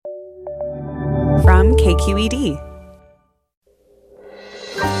from KQED.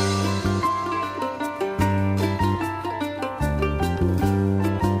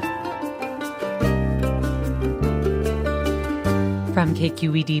 From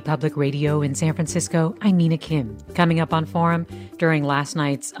KQED Public Radio in San Francisco, I'm Mina Kim. Coming up on Forum, during last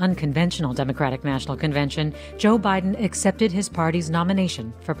night's Unconventional Democratic National Convention, Joe Biden accepted his party's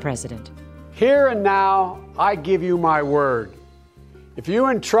nomination for president. Here and now, I give you my word. If you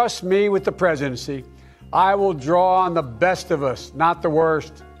entrust me with the presidency, I will draw on the best of us, not the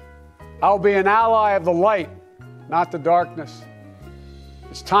worst. I'll be an ally of the light, not the darkness.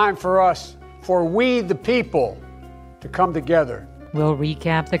 It's time for us, for we the people, to come together. We'll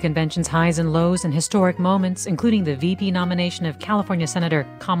recap the convention's highs and lows and historic moments, including the VP nomination of California Senator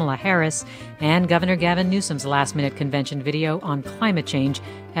Kamala Harris and Governor Gavin Newsom's last-minute convention video on climate change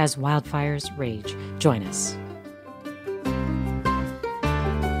as wildfires rage. Join us.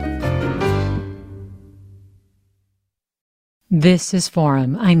 This is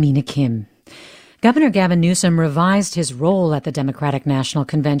Forum. I'm Mina Kim. Governor Gavin Newsom revised his role at the Democratic National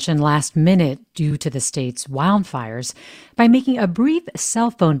Convention last minute due to the state's wildfires by making a brief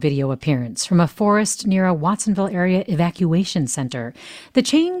cell phone video appearance from a forest near a Watsonville area evacuation center. The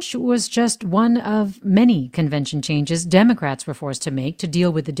change was just one of many convention changes Democrats were forced to make to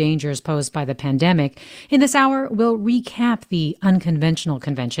deal with the dangers posed by the pandemic. In this hour, we'll recap the Unconventional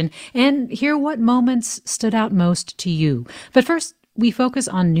Convention and hear what moments stood out most to you. But first, we focus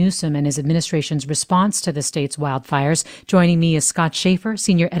on Newsom and his administration's response to the state's wildfires. Joining me is Scott Schaefer,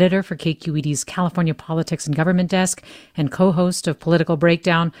 senior editor for KQED's California Politics and Government Desk and co-host of Political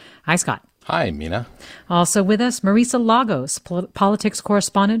Breakdown. Hi, Scott. Hi, Mina. Also with us, Marisa Lagos, politics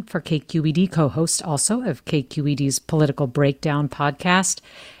correspondent for KQED, co-host also of KQED's Political Breakdown podcast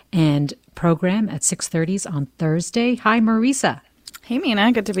and program at 6:30 on Thursday. Hi, Marisa. Hey,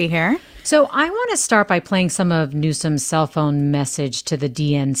 Mina. Good to be here. So I want to start by playing some of Newsom's cell phone message to the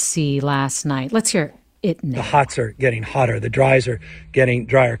DNC last night. Let's hear it now. The hots are getting hotter. The dries are getting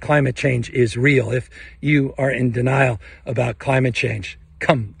drier. Climate change is real. If you are in denial about climate change,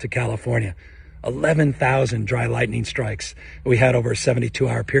 come to California. 11,000 dry lightning strikes we had over a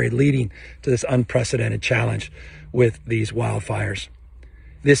 72-hour period, leading to this unprecedented challenge with these wildfires.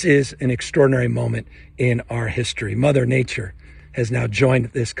 This is an extraordinary moment in our history. Mother Nature has now joined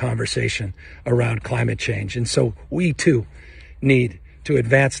this conversation around climate change. And so we, too, need to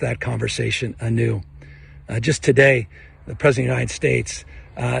advance that conversation anew. Just today, the President of the United States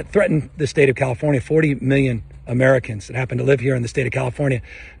threatened the state of California, 40 million Americans that happen to live here in the state of California,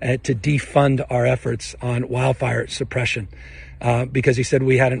 to defund our efforts on wildfire suppression because he said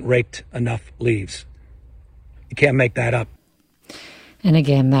we hadn't raked enough leaves. You can't make that up. And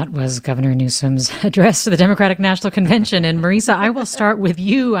again, that was Governor Newsom's address to the Democratic National Convention. And Marisa, I will start with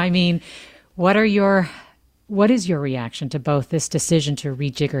you. I mean, what is your reaction to both this decision to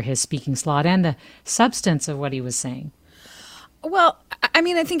rejigger his speaking slot and the substance of what he was saying? Well, I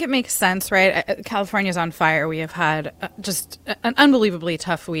mean, I think it makes sense, right? California's on fire. We have had just an unbelievably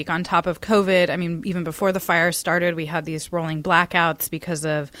tough week on top of COVID. I mean, even before the fire started, we had these rolling blackouts because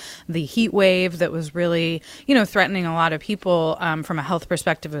of the heat wave that was really, threatening a lot of people from a health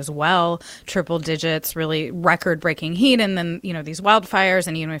perspective as well. Triple digits, really record-breaking heat. And then, these wildfires.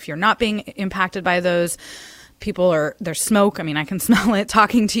 And, if you're not being impacted by those, there's smoke. I mean, I can smell it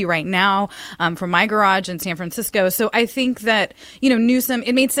talking to you right now from my garage in San Francisco. So I think that, Newsom,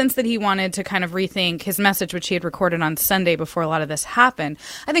 it made sense that he wanted to kind of rethink his message, which he had recorded on Sunday before a lot of this happened.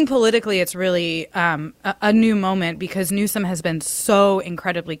 I think politically it's really a new moment because Newsom has been so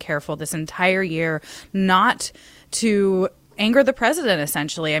incredibly careful this entire year not to anger the president,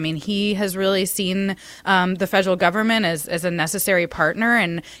 essentially. I mean, he has really seen the federal government as a necessary partner.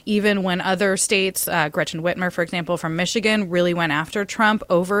 And even when other states, Gretchen Whitmer, for example, from Michigan, really went after Trump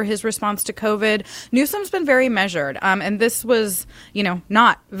over his response to COVID, Newsom's been very measured. And this was,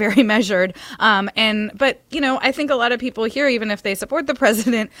 not very measured. But I think a lot of people here, even if they support the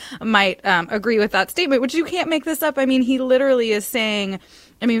president, might agree with that statement, which you can't make this up. I mean, he literally is saying,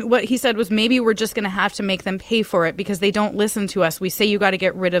 what he said was maybe we're just going to have to make them pay for it because they don't listen to us. We say you got to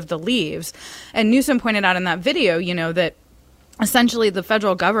get rid of the leaves. And Newsom pointed out in that video, that essentially the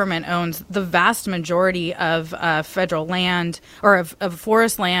federal government owns the vast majority of federal land or of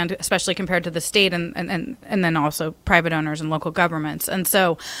forest land, especially compared to the state and then also private owners and local governments. And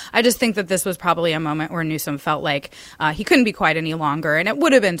so I just think that this was probably a moment where Newsom felt like he couldn't be quiet any longer. And it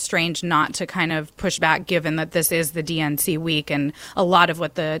would have been strange not to kind of push back, given that this is the DNC week. And a lot of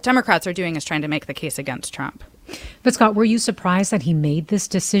what the Democrats are doing is trying to make the case against Trump. But Scott, were you surprised that he made this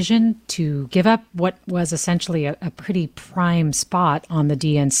decision to give up what was essentially a pretty prime spot on the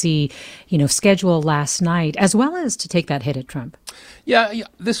DNC, schedule last night, as well as to take that hit at Trump? Yeah,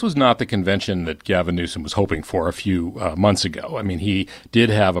 this was not the convention that Gavin Newsom was hoping for a few months ago. I mean, he did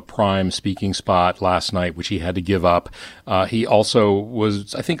have a prime speaking spot last night, which he had to give up. He also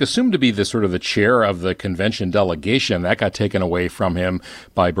was, I think, assumed to be the sort of the chair of the convention delegation. That got taken away from him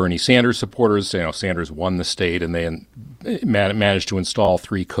by Bernie Sanders supporters. Sanders won the state, and they managed to install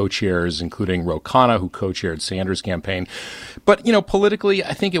 3 co-chairs, including Ro Khanna, who co-chaired Sanders' campaign. But, politically,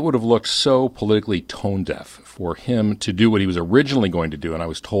 I think it would have looked so politically tone-deaf for him to do what he was originally going to do. And I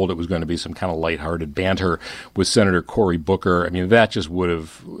was told it was going to be some kind of lighthearted banter with Senator Cory Booker. I mean, that just would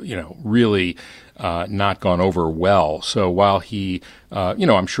have, really not gone over well. So while he,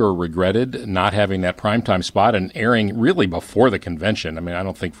 I'm sure regretted not having that primetime spot and airing really before the convention. I mean, I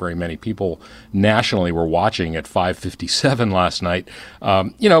don't think very many people nationally were watching at 5:57 last night.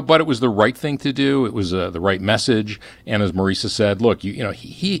 But it was the right thing to do. It was the right message. And as Marisa said, look,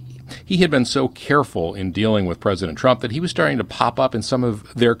 he had been so careful in dealing with President Trump that he was starting to pop up in some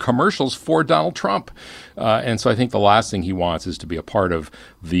of their commercials for Donald Trump. And so I think the last thing he wants is to be a part of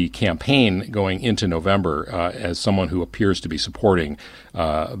the campaign going into November as someone who appears to be supporting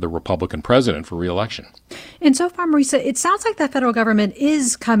the Republican president for re-election. And so far, Marisa, it sounds like the federal government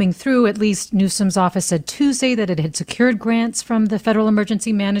is coming through. At least Newsom's office said Tuesday that it had secured grants from the Federal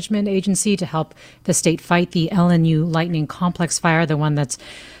Emergency Management Agency to help the state fight the LNU Lightning Complex fire, the one that's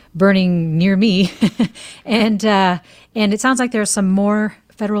burning near me. And it sounds like there's some more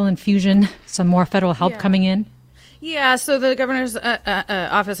federal infusion, some more federal help coming in. Yeah, so the governor's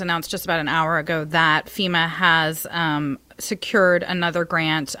office announced just about an hour ago that FEMA has secured another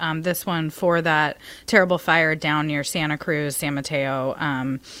grant, this one for that terrible fire down near Santa Cruz, San Mateo.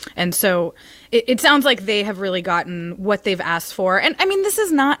 And so it sounds like they have really gotten what they've asked for. And I mean, this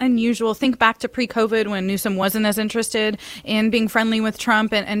is not unusual. Think back to pre-COVID when Newsom wasn't as interested in being friendly with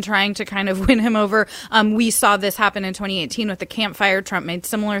Trump and trying to kind of win him over. We saw this happen in 2018 with the Camp Fire. Trump made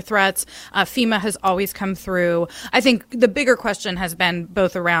similar threats. FEMA has always come through. I think the bigger question has been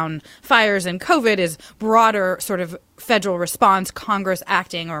both around fires and COVID is broader sort of federal response, Congress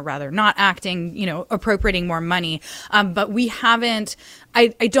acting or rather not acting, appropriating more money. But we haven't, I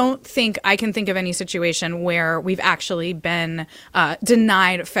don't think I can think of any situation where we've actually been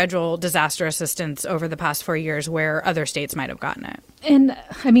denied federal disaster assistance over the past 4 years where other states might have gotten it. And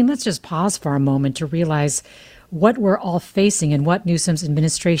I mean, let's just pause for a moment to realize what we're all facing and what Newsom's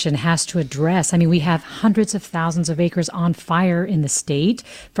administration has to address. I mean, we have hundreds of thousands of acres on fire in the state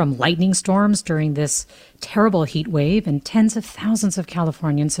from lightning storms during this terrible heat wave, and tens of thousands of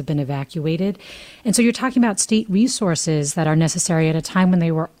Californians have been evacuated. And so you're talking about state resources that are necessary at a time when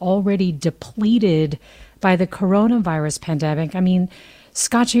they were already depleted by the coronavirus pandemic. I mean,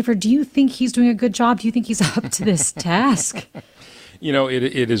 Scott Schaefer, do you think he's doing a good job? Do you think he's up to this task?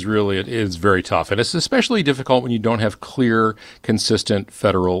 It is very tough. And it's especially difficult when you don't have clear, consistent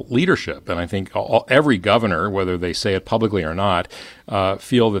federal leadership. And I think every governor, whether they say it publicly or not,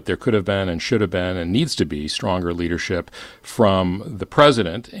 feel that there could have been and should have been and needs to be stronger leadership from the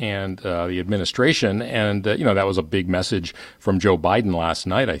president and the administration. And, that was a big message from Joe Biden last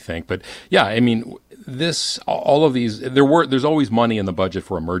night, I think. But yeah, I mean, there's always money in the budget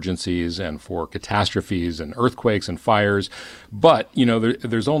for emergencies and for catastrophes and earthquakes and fires. But,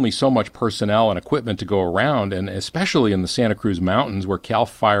 there's only so much personnel and equipment to go around. And especially in the Santa Cruz Mountains, where Cal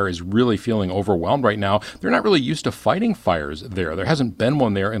Fire is really feeling overwhelmed right now, they're not really used to fighting fires there. There hasn't been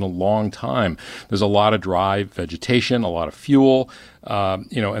one there in a long time. There's a lot of dry vegetation, a lot of fuel. And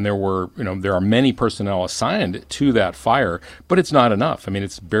there are many personnel assigned to that fire, but it's not enough. I mean,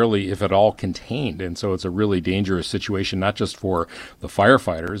 it's barely, if at all, contained. And so it's a really dangerous situation, not just for the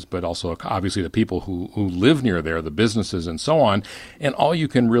firefighters, but also obviously the people who live near there, the businesses and so on. And all you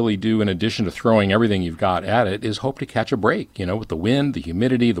can really do, in addition to throwing everything you've got at it, is hope to catch a break, with the wind, the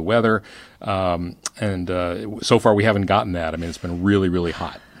humidity, the weather. So far we haven't gotten that. I mean, it's been really, really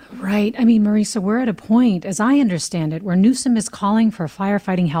hot. Right. I mean, Marisa, we're at a point, as I understand it, where Newsom is calling for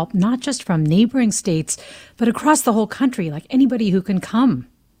firefighting help, not just from neighboring states, but across the whole country, like anybody who can come.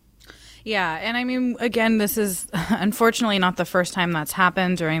 Yeah. And I mean, again, this is unfortunately not the first time that's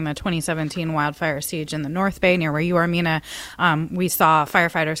happened. During the 2017 wildfire siege in the North Bay near where you are, Mina, we saw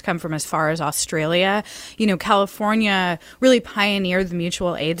firefighters come from as far as Australia. California really pioneered the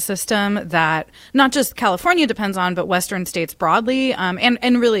mutual aid system that not just California depends on, but Western states broadly,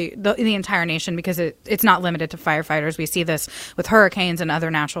 and really the entire nation, because it's not limited to firefighters. We see this with hurricanes and other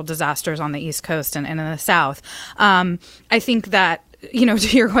natural disasters on the East Coast and in the South. I think that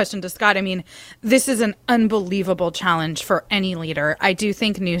to your question to Scott, I mean, this is an unbelievable challenge for any leader. I do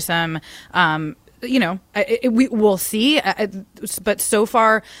think Newsom, we'll see, but so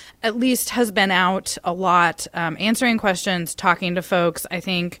far, at least has been out a lot, answering questions, talking to folks. I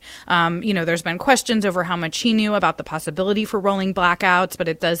think, there's been questions over how much he knew about the possibility for rolling blackouts, but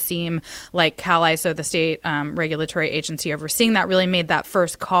it does seem like CalISO, the state regulatory agency overseeing that, really made that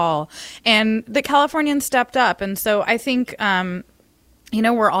first call. And the Californians stepped up. And so I think,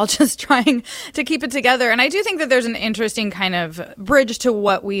 we're all just trying to keep it together. And I do think that there's an interesting kind of bridge to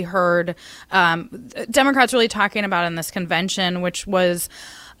what we heard Democrats really talking about in this convention, which was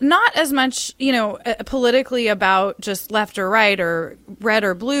not as much, politically about just left or right or red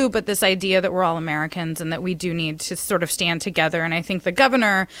or blue, but this idea that we're all Americans and that we do need to sort of stand together. And I think the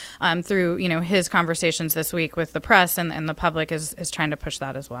governor, through, his conversations this week with the press and the public is trying to push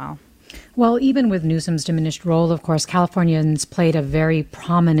that as well. Well, even with Newsom's diminished role, of course, Californians played a very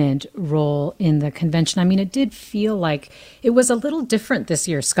prominent role in the convention. I mean, it did feel like it was a little different this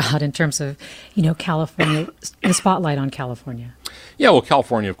year, Scott, in terms of, California, the spotlight on California. Yeah, well,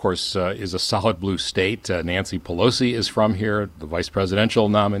 California, of course, is a solid blue state. Nancy Pelosi is from here. The vice presidential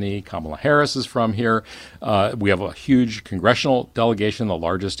nominee, Kamala Harris, is from here. We have a huge congressional delegation, the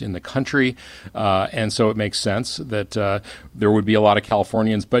largest in the country. And so it makes sense that there would be a lot of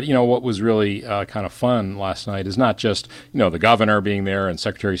Californians. But, what was really kind of fun last night is not just, the governor being there and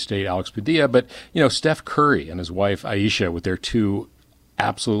Secretary of State Alex Padilla, but, Steph Curry and his wife Aisha with their two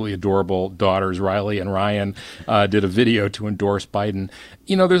absolutely adorable daughters, Riley and Ryan, did a video to endorse Biden.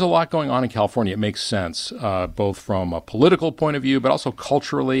 There's a lot going on in California. It makes sense, both from a political point of view, but also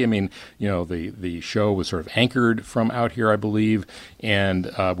culturally. I mean, the show was sort of anchored from out here, I believe,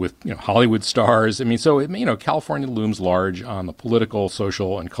 and with, Hollywood stars. I mean, so, California looms large on the political,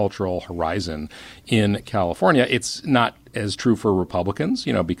 social, and cultural horizon in California. It's not as true for Republicans,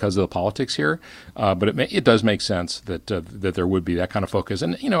 because of the politics here. But it does make sense that there would be that kind of focus.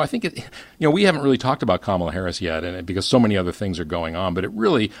 And, I think we haven't really talked about Kamala Harris yet, and because so many other things are going on. But it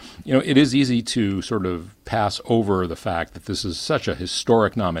really, it is easy to sort of pass over the fact that this is such a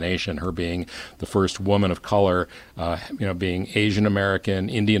historic nomination, her being the first woman of color, being Asian American,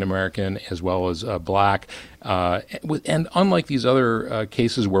 Indian American, as well as Black. And unlike these other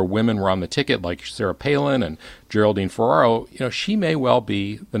cases where women were on the ticket, like Sarah Palin and Geraldine Ferraro, she may well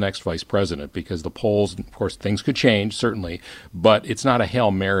be the next vice president because the polls, of course, things could change, certainly, but it's not a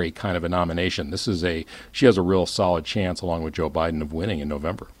Hail Mary kind of a nomination. She has a real solid chance, along with Joe Biden, of winning in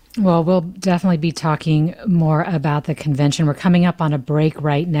November. Well, we'll definitely be talking more about the convention. We're coming up on a break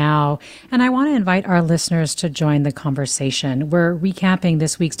right now, and I want to invite our listeners to join the conversation. We're recapping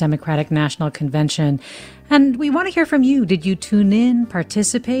this week's Democratic National Convention, and we want to hear from you. Did you tune in,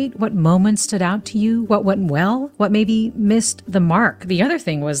 participate? What moments stood out to you? What went well? What maybe missed the mark? The other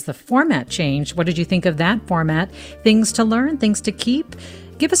thing was the format change. What did you think of that format? Things to learn, things to keep?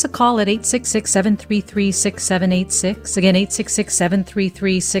 Give us a call at 866-733-6786. Again,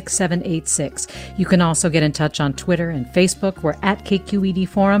 866-733-6786. You can also get in touch on Twitter and Facebook. We're at KQED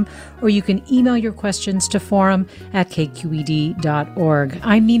Forum, or you can email your questions to forum@kqed.org.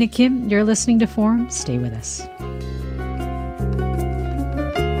 I'm Mina Kim. You're listening to Forum. Stay with us.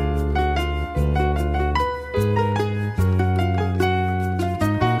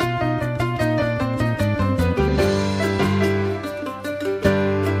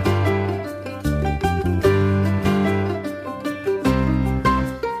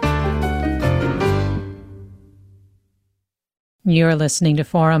 You're listening to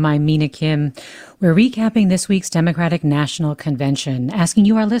Forum. I'm Mina Kim. We're recapping this week's Democratic National Convention, asking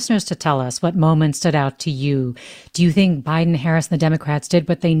you, our listeners, to tell us what moments stood out to you. Do you think Biden, Harris, and the Democrats did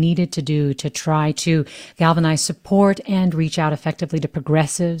what they needed to do to try to galvanize support and reach out effectively to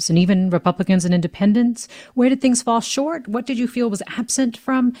progressives and even Republicans and independents? Where did things fall short? What did you feel was absent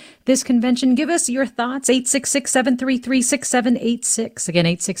from this convention? Give us your thoughts. 866-733-6786. Again,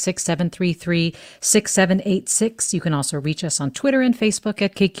 866-733-6786. You can also reach us on Twitter and Facebook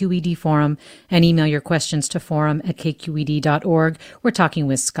at KQED Forum, and email your questions to forum@kqed.org. We're talking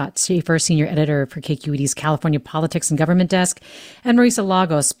with Scott Schaefer, senior editor for KQED's California Politics and Government Desk, and Marisa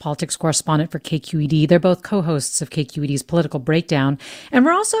Lagos, politics correspondent for KQED. They're both co-hosts of KQED's Political Breakdown. And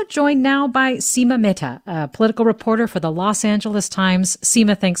we're also joined now by Seema Mehta, a political reporter for the Los Angeles Times.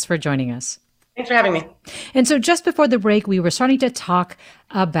 Seema, thanks for joining us. Thanks for having me. And so just before the break, we were starting to talk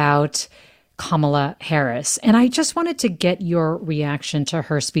about Kamala Harris. And I just wanted to get your reaction to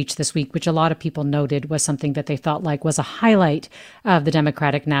her speech this week, which a lot of people noted was something that they felt like was a highlight of the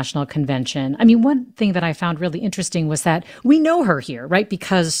Democratic National Convention. I mean, one thing that I found really interesting was that we know her here, right?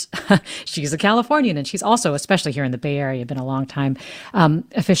 Because she's a Californian and she's also, especially here in the Bay Area, been a long time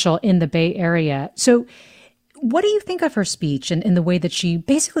official in the Bay Area. So what do you think of her speech and in the way that she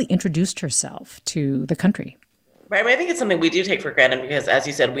basically introduced herself to the country? Right. I mean, I think it's something we do take for granted because, as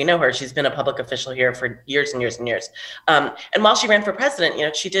you said, we know her. She's been a public official here for years and years and years. And while she ran for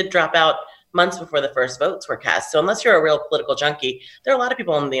president, she did drop out months before the first votes were cast. So unless you're a real political junkie, there are a lot of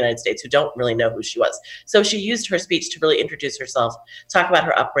people in the United States who don't really know who she was. So she used her speech to really introduce herself, talk about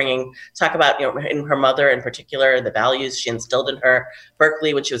her upbringing, talk about, in her mother in particular, the values she instilled in her,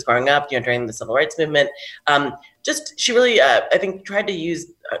 Berkeley when she was growing up, during the civil rights movement. She really, I think, tried to use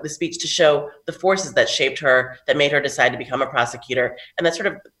the speech to show the forces that shaped her, that made her decide to become a prosecutor, and that sort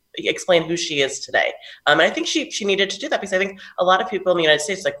of explain who she is today. And I think she needed to do that because I think a lot of people in the United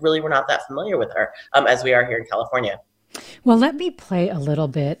States really were not that familiar with her as we are here in California. Well, let me play a little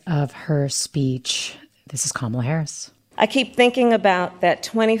bit of her speech. This is Kamala Harris. I keep thinking about that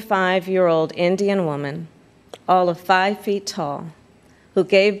 25-year-old Indian woman, all of 5 feet tall, who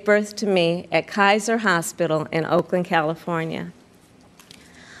gave birth to me at Kaiser Hospital in Oakland, California.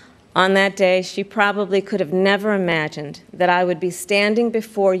 On that day, she probably could have never imagined that I would be standing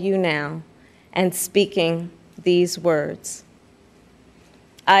before you now and speaking these words.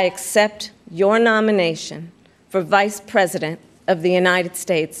 I accept your nomination for Vice President of the United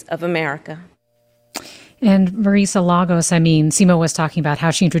States of America. And Marisa Lagos, Sima was talking about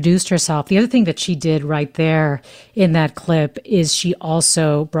how she introduced herself. The other thing that she did right there in that clip is she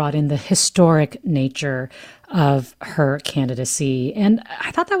also brought in the historic nature of her candidacy. And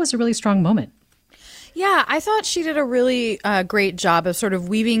I thought that was a really strong moment. Yeah, I thought she did a really great job of sort of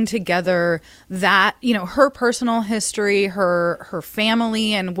weaving together that, her personal history, her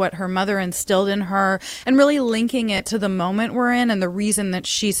family and what her mother instilled in her, and really linking it to the moment we're in and the reason that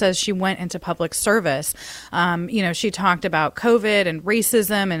she says she went into public service. She talked about COVID and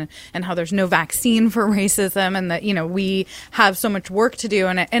racism and how there's no vaccine for racism and that, we have so much work to do.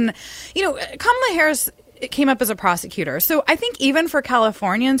 And Kamala Harris came up as a prosecutor. So I think even for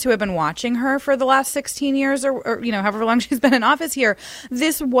Californians who have been watching her for the last 16 years or however long she's been in office here,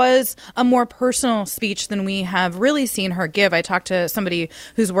 this was a more personal speech than we have really seen her give. I talked to somebody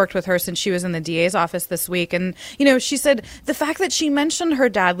who's worked with her since she was in the DA's office this week. And, she said the fact that she mentioned her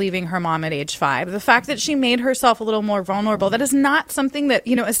dad leaving her mom at age 5, the fact that she made herself a little more vulnerable, that is not something that,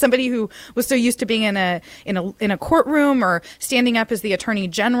 as somebody who was so used to being in a courtroom or standing up as the attorney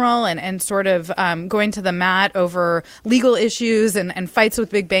general and sort of going to the mat over legal issues and fights with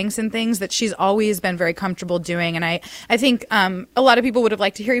big banks and things, that she's always been very comfortable doing. And I think a lot of people would have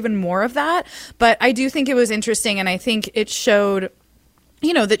liked to hear even more of that. But I do think it was interesting, and I think it showed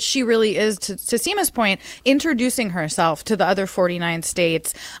that she really is, to Seema's point, introducing herself to the other 49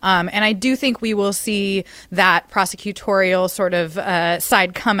 states. And I do think we will see that prosecutorial sort of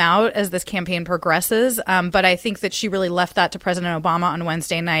side come out as this campaign progresses. But I think that she really left that to President Obama on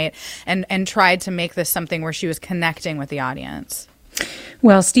Wednesday night and tried to make this something where she was connecting with the audience.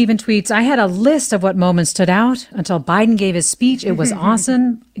 Well, Stephen tweets, I had a list of what moments stood out until Biden gave his speech. It was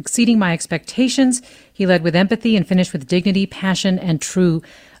awesome, exceeding my expectations. He led with empathy and finished with dignity, passion, and true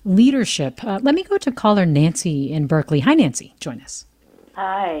leadership. Let me go to caller Nancy in Berkeley. Hi, Nancy. Join us.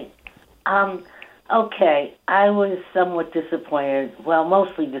 Hi. Okay. I was somewhat disappointed,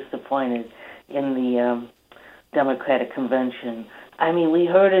 mostly disappointed in the Democratic convention. We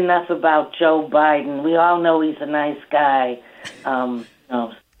heard enough about Joe Biden. We all know he's a nice guy.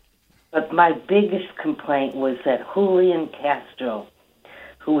 But my biggest complaint was that Julian Castro,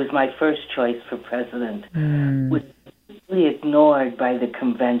 who was my first choice for president, was completely ignored by the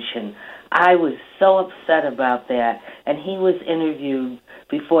convention. I was so upset about that. And he was interviewed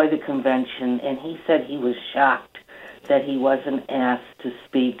before the convention, and he said he was shocked that he wasn't asked to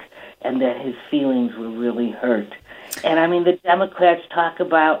speak and that his feelings were really hurt. And the Democrats talk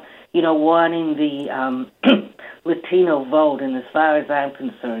about, wanting the Latino vote, and as far as I'm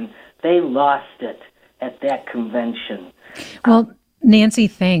concerned, they lost it at that convention. Well, Nancy,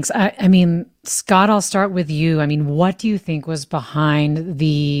 thanks. Scott, I'll start with you. What do you think was behind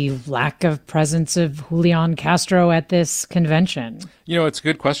the lack of presence of Julian Castro at this convention? It's a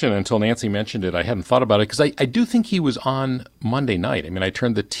good question. Until Nancy mentioned it, I hadn't thought about it because I do think he was on Monday night. I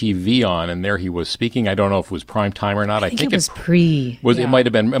turned the TV on and there he was speaking. I don't know if it was prime time or not. I think it was It might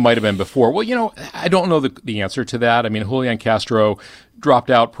have been before. Well, I don't know the answer to that. Julian Castro dropped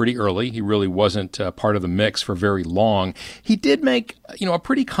out pretty early. He really wasn't part of the mix for very long. He did make, a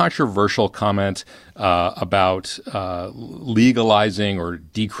pretty controversial comment about legalizing or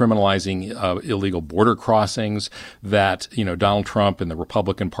decriminalizing illegal border crossings that, Donald Trump and the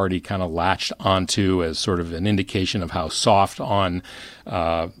Republican Party kind of latched onto as sort of an indication of how soft on,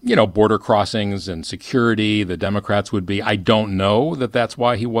 border crossings and security the Democrats would be. I don't know that that's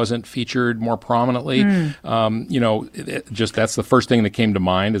why he wasn't featured more prominently. That's the first thing that came to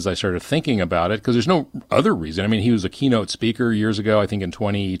mind as I started thinking about it, because there's no other reason. I mean, he was a keynote speaker years ago, I think in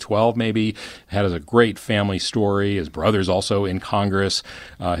 2012 maybe, had a great family story. His brother's also in Congress.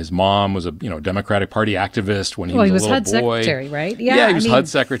 His mom was a Democratic Party activist when he was a little HUD boy. Secretary, right? Yeah, he was HUD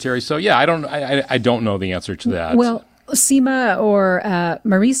secretary. So I don't know the answer to that. Well, Seema or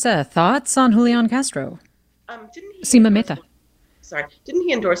Marisa, thoughts on Julian Castro? Seema Mehta. Didn't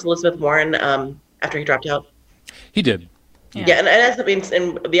he endorse Elizabeth Warren after he dropped out? He did. Yeah, and as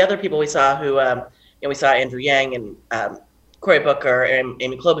and the other people we saw who, we saw Andrew Yang and Cory Booker and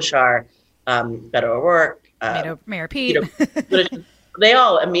Amy Klobuchar, Beto O'Rourke, Mayor Pete. They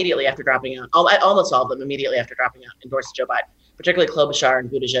all immediately after dropping out, almost all of them immediately after dropping out, endorsed Joe Biden, particularly Klobuchar and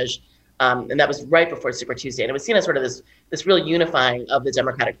Buttigieg. And that was right before Super Tuesday. And it was seen as sort of this real unifying of the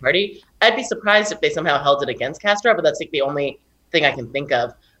Democratic Party. I'd be surprised if they somehow held it against Castro, but that's like the only thing I can think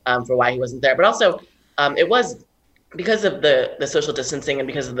of for why he wasn't there. But also, it was because of the social distancing and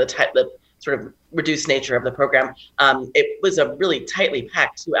because of the sort of reduced nature of the program. It was a really tightly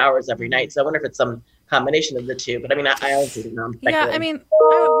packed 2 hours every night. So I wonder if it's some combination of the two. But I mean, I honestly don't know. Yeah, I mean,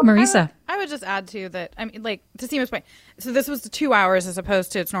 Marisa. I would just add to that. I mean, like, to Seema's point, so this was 2 hours as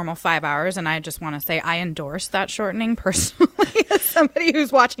opposed to its normal 5 hours. And I just want to say I endorse that shortening personally as somebody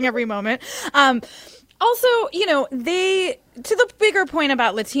who's watching every moment. Also, to the bigger point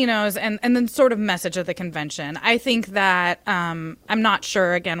about Latinos and the sort of message of the convention, I think that I'm not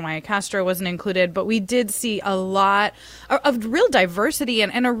sure, again, why Castro wasn't included, but we did see a lot of real diversity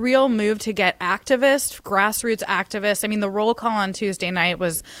and a real move to get activists, grassroots activists. I mean, the roll call on Tuesday night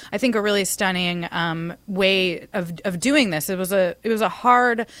was, I think, a really stunning way of doing this. It was a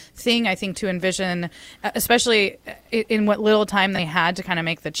hard thing, I think, to envision, especially in what little time they had to kind of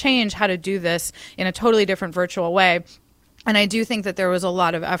make the change, how to do this in a totally different virtual way. And I do think that there was a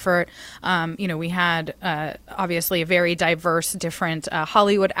lot of effort. We had obviously very diverse, different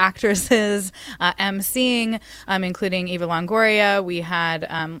Hollywood actresses emceeing, including Eva Longoria. We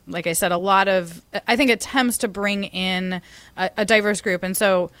had, like I said, a lot of, I think, attempts to bring in a diverse group. And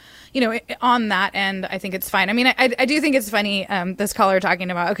so, on that end, I think it's fine. I mean, I do think it's funny, this caller talking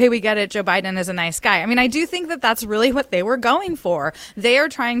about, okay, we get it, Joe Biden is a nice guy. I mean, I do think that that's really what they were going for. They are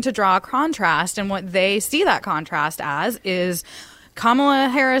trying to draw a contrast, and what they see that contrast as is Kamala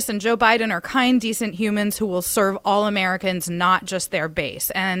Harris and Joe Biden are kind, decent humans who will serve all Americans, not just their base.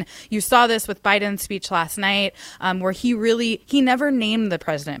 And you saw this with Biden's speech last night, where he never named the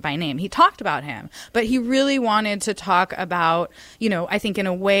president by name. He talked about him, but he really wanted to talk about, I think in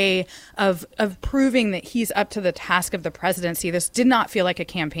a way of proving that he's up to the task of the presidency. This did not feel like a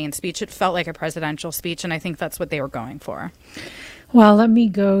campaign speech. It felt like a presidential speech, and I think that's what they were going for. Well, let me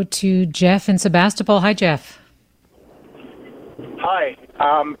go to Jeff in Sebastopol. Hi, Jeff. Hi.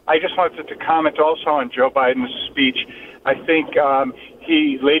 I just wanted to comment also on Joe Biden's speech. I think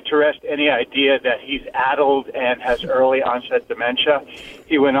he laid to rest any idea that he's addled and has early onset dementia.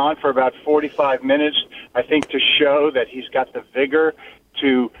 He went on for about 45 minutes, I think, to show that he's got the vigor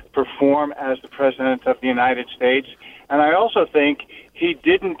to perform as the President of the United States. And I also think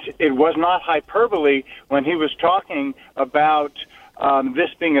it was not hyperbole when he was talking about this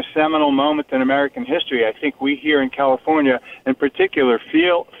being a seminal moment in American history. I think we here in California, in particular,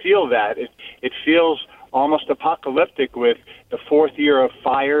 feel that. It feels almost apocalyptic with the fourth year of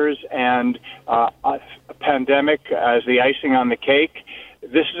fires and a pandemic as the icing on the cake.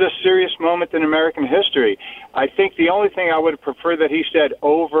 This is a serious moment in American history. I think the only thing I would prefer that he said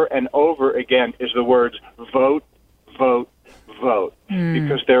over and over again is the words vote, vote, vote,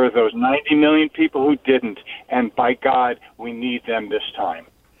 because there are those 90 million people who didn't, and by God, we need them this time.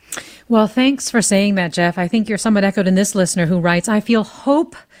 Well, thanks for saying that, Jeff. I think you're somewhat echoed in this listener who writes, I feel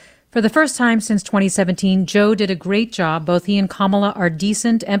hope for the first time since 2017. Joe did a great job. Both he and Kamala are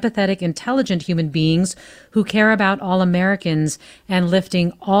decent, empathetic, intelligent human beings who care about all Americans and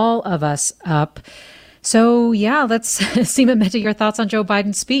lifting all of us up. So, yeah, let's see, Mehta, your thoughts on Joe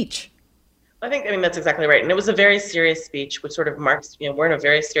Biden's speech. I mean, that's exactly right. And it was a very serious speech, which sort of marks, we're in a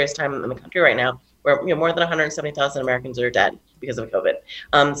very serious time in the country right now where, more than 170,000 Americans are dead because of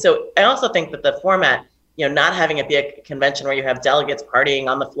COVID. So I also think that the format, not having it be a convention where you have delegates partying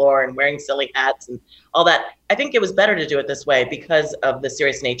on the floor and wearing silly hats and all that. I think it was better to do it this way because of the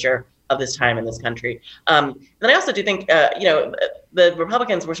serious nature of this time in this country. And I also do think, the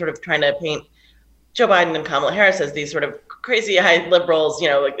Republicans were sort of trying to paint Joe Biden and Kamala Harris as these sort of crazy high liberals,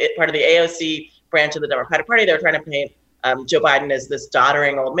 part of the AOC branch of the Democratic Party. They were trying to paint Joe Biden as this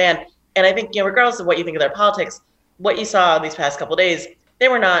doddering old man. And I think, regardless of what you think of their politics, what you saw these past couple of days, they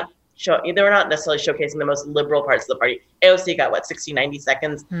were not necessarily showcasing the most liberal parts of the party. AOC got 60, 90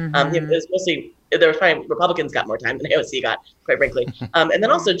 seconds. It was mostly, there was probably Republicans got more time than AOC got, quite frankly. And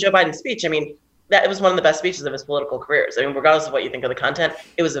then also Joe Biden's speech. I mean, that was one of the best speeches of his political careers. I mean, regardless of what you think of the content,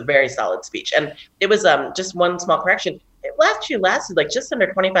 it was a very solid speech. And it was just one small correction. It actually lasted just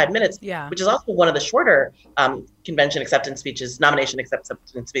under 25 minutes, which is also one of the shorter convention acceptance speeches, nomination acceptance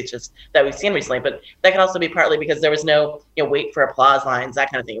speeches that we've seen recently. But that can also be partly because there was no wait for applause lines,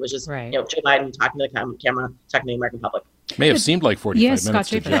 that kind of thing. It was just Joe Biden talking to the camera, talking to the American public. May have seemed like 45 minutes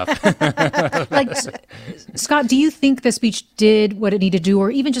to Jeff. Scott, do you think the speech did what it needed to do,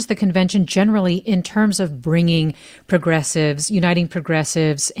 or even just the convention generally, in terms of bringing progressives, uniting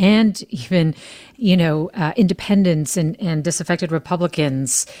progressives, and even, independents and disaffected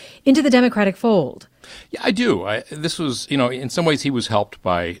Republicans into the Democratic fold? Yeah, I do. This was, in some ways he was helped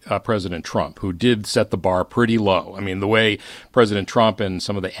by President Trump, who did set the bar pretty low. I mean, the way President Trump and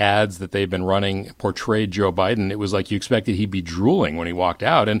some of the ads that they've been running portrayed Joe Biden, it was like you expected he'd be drooling when he walked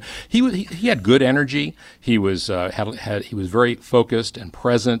out. And he had good energy. He was he was very focused and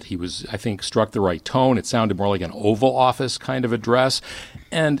present. He was, I think, struck the right tone. It sounded more like an Oval Office kind of address.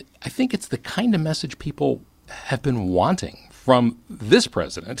 And I think it's the kind of message people have been wanting from this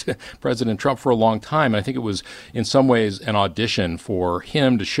president, President Trump, for a long time. And I think it was in some ways an audition for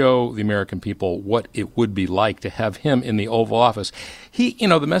him to show the American people what it would be like to have him in the Oval Office.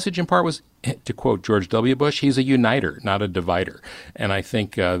 The message in part was, to quote George W. Bush, he's a uniter, not a divider. And I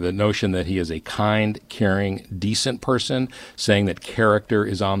think the notion that he is a kind, caring, decent person, saying that character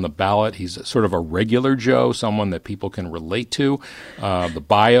is on the ballot, he's sort of a regular Joe, someone that people can relate to. The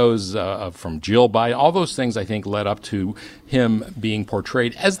bios from Jill Biden, all those things I think led up to him being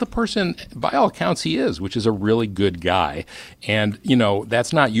portrayed as the person, by all accounts, he is, which is a really good guy. And,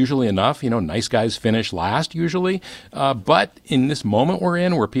 that's not usually enough. Nice guys finish last usually. But in this moment we're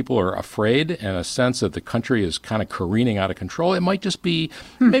in where people are afraid and a sense that the country is kind of careening out of control, it might just be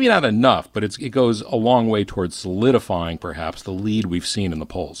maybe not enough, but it goes a long way towards solidifying perhaps the lead we've seen in the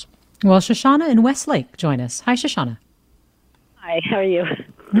polls. Well, Shoshana in Westlake join us. Hi, Shoshana. Hi, how are you?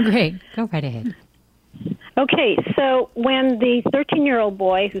 Great. Go right ahead. Okay, so when the 13-year-old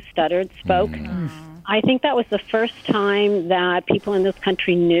boy who stuttered spoke, I think that was the first time that people in this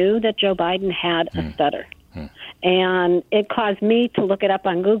country knew that Joe Biden had a stutter. And it caused me to look it up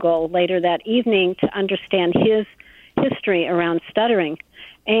on Google later that evening to understand his history around stuttering,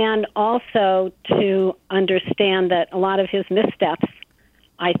 and also to understand that a lot of his missteps,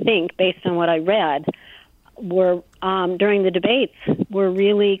 I think, based on what I read, were during the debates, were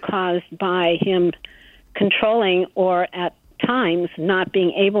really caused by him controlling or at times not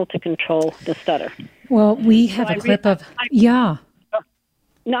being able to control the stutter. Well, we have a clip of...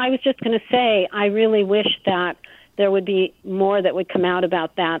 No, I was just going to say, I really wish that there would be more that would come out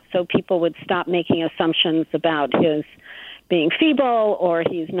about that so people would stop making assumptions about his being feeble or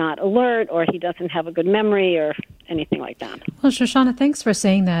he's not alert or he doesn't have a good memory or anything like that. Well, Shoshana, thanks for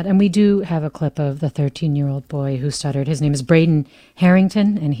saying that. And we do have a clip of the 13-year-old boy who stuttered. His name is Braden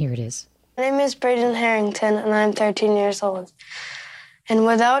Harrington, and here it is. My name is Braden Harrington, and I'm 13 years old. And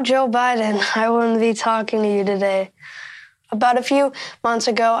without Joe Biden, I wouldn't be talking to you today. About a few months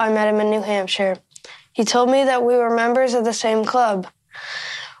ago, I met him in New Hampshire. He told me that we were members of the same club.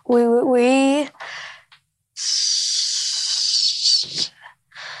 We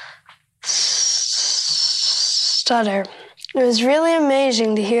stutter. It was really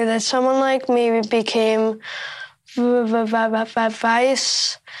amazing to hear that someone like me became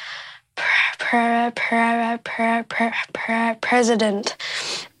vice president.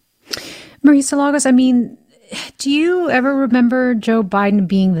 Marisa Lagos, I mean, do you ever remember Joe Biden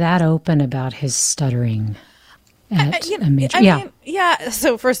being that open about his stuttering at a major?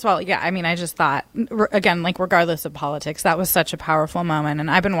 So first of all, I just thought, again, regardless of politics, that was such a powerful moment.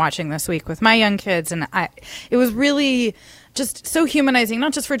 And I've been watching this week with my young kids, and it was really just so humanizing,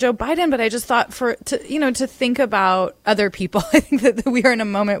 not just for Joe Biden, but I just thought to think about other people. I think that we are in a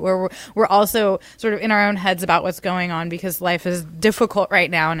moment where we're also sort of in our own heads about what's going on because life is difficult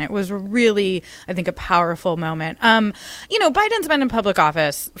right now. And it was really, I think, a powerful moment. Biden's been in public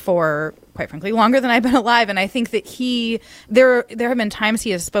office for, quite frankly, longer than I've been alive. And I think that there have been times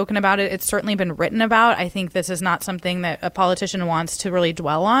he has spoken about it. It's certainly been written about. I think this is not something that a politician wants to really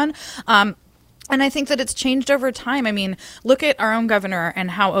dwell on. And I think that it's changed over time. I mean, look at our own governor and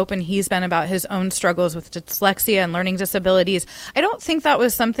how open he's been about his own struggles with dyslexia and learning disabilities. I don't think that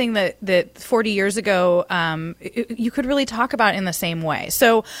was something that 40 years ago you could really talk about in the same way.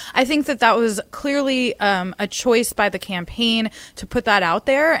 So I think that was clearly a choice by the campaign to put that out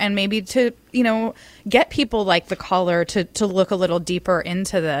there and maybe to, get people like the caller to look a little deeper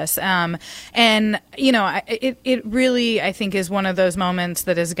into this. It really, I think, is one of those moments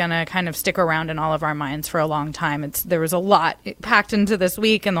that is going to kind of stick around in all of our minds for a long time. There was a lot packed into this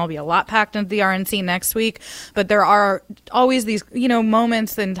week, and there'll be a lot packed into the RNC next week. But there are always these,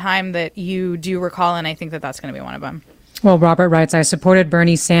 moments in time that you do recall, and I think that that's going to be one of them. Well, Robert writes, I supported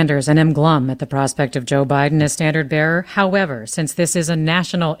Bernie Sanders and am glum at the prospect of Joe Biden as standard bearer. However, since this is a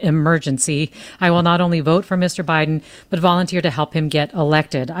national emergency, I will not only vote for Mr. Biden, but volunteer to help him get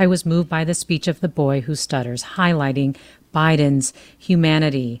elected. I was moved by the speech of the boy who stutters, highlighting Biden's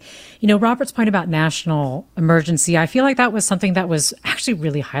humanity. Robert's point about national emergency, I feel like that was something that was actually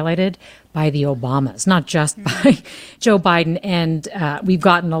really highlighted by the Obamas, not just by Joe Biden. And we've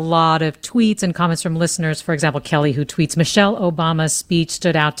gotten a lot of tweets and comments from listeners. For example, Kelly, who tweets, Michelle Obama's speech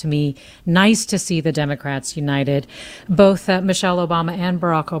stood out to me. Nice to see the Democrats united, both Michelle Obama and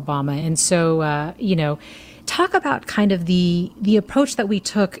Barack Obama. And so, talk about kind of the approach that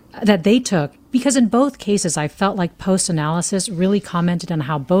they took, because in both cases, I felt like post-analysis really commented on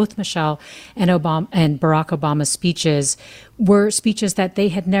how both Michelle and Barack Obama's speeches were speeches that they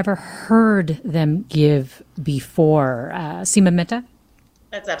had never heard them give before. Seema Mehta?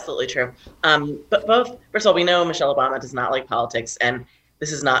 That's absolutely true. But first of all, we know Michelle Obama does not like politics, and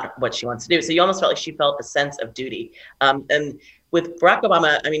this is not what she wants to do. So you almost felt like she felt a sense of duty. And with Barack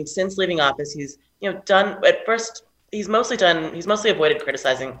Obama, since leaving office, he's done at first. He's mostly avoided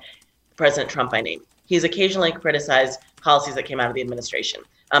criticizing President Trump by name. He's occasionally criticized policies that came out of the administration,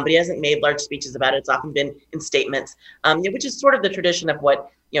 but he hasn't made large speeches about it. It's often been in statements, which is sort of the tradition of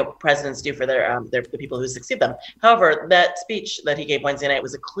what presidents do for the people who succeed them. However, that speech that he gave Wednesday night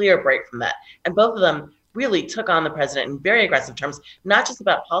was a clear break from that, and both of them really took on the president in very aggressive terms, not just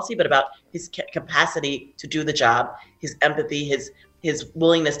about policy, but about his capacity to do the job, his empathy, his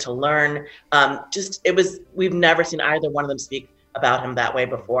willingness to learn. We've never seen either one of them speak about him that way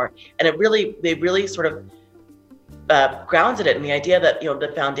before. And they really sort of grounded it in the idea that,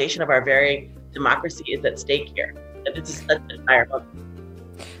 the foundation of our very democracy is at stake here. This is such an entire moment.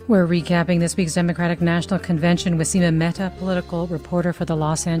 We're recapping this week's Democratic National Convention with Seema Mehta, political reporter for the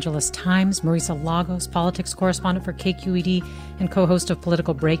Los Angeles Times, Marisa Lagos, politics correspondent for KQED and co-host of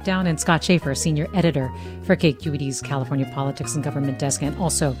Political Breakdown, and Scott Schaefer, senior editor for KQED's California Politics and Government Desk, and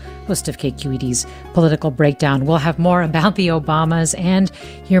also host of KQED's Political Breakdown. We'll have more about the Obamas and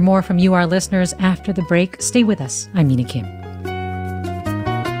hear more from you, our listeners, after the break. Stay with us. I'm Mina Kim.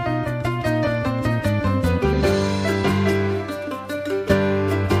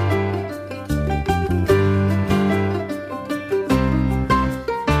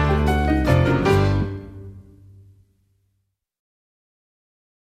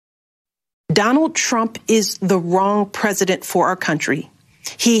 Donald Trump is the wrong president for our country.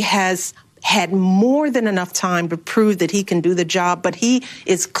 He has had more than enough time to prove that he can do the job, but he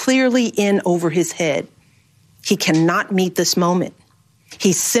is clearly in over his head. He cannot meet this moment.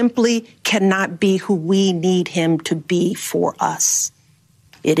 He simply cannot be who we need him to be for us.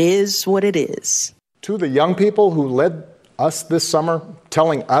 It is what it is. To the young people who led us this summer,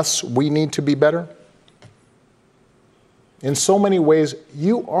 telling us we need to be better, in so many ways,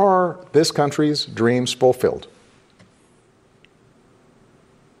 you are this country's dreams fulfilled.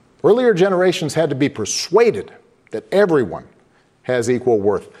 Earlier generations had to be persuaded that everyone has equal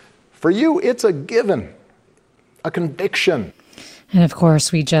worth. For you, it's a given, a conviction. And of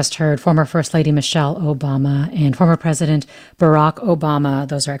course, we just heard former First Lady Michelle Obama and former President Barack Obama.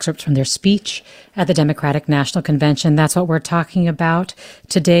 Those are excerpts from their speech at the Democratic National Convention. That's what we're talking about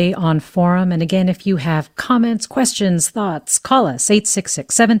today on Forum. And again, if you have comments, questions, thoughts, call us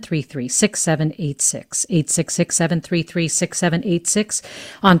 866-733-6786, 866-733-6786.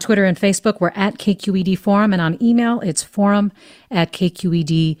 On Twitter and Facebook, we're at KQED Forum. And on email, it's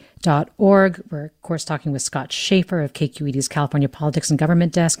forum@kqed.org. We're, of course, talking with Scott Schaefer of KQED's California Politics and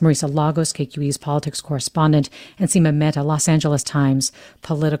Government Desk, Marisa Lagos, KQED's politics correspondent, and Seema Mehta, Los Angeles Times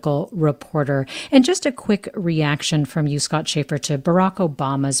political reporter. And just a quick reaction from you, Scott Schaefer, to Barack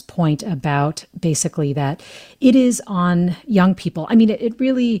Obama's point about basically that it is on young people. I mean, it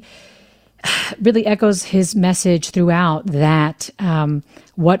really echoes his message throughout that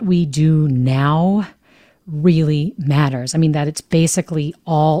what we do now really matters. I mean, that it's basically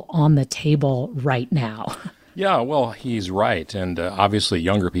all on the table right now. Yeah, well, he's right. And obviously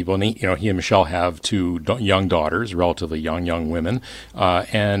younger people, and he and Michelle have two young daughters, relatively young women,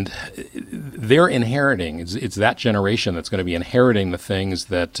 and they're inheriting. It's that generation that's going to be inheriting the things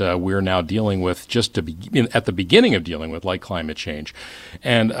that we're now dealing with at the beginning of dealing with, like climate change.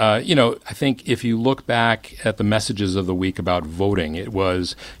 And, I think if you look back at the messages of the week about voting, it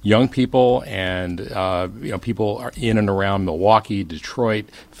was young people and, people are in and around Milwaukee, Detroit,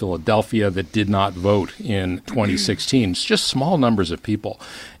 Philadelphia that did not vote in 2016. It's just small numbers of people.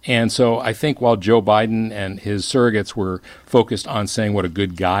 And so I think while Joe Biden and his surrogates were focused on saying what a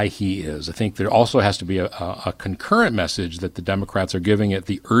good guy he is, I think there also has to be a concurrent message that the Democrats are giving it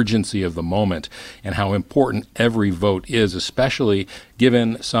the urgency of the moment and how important every vote is, especially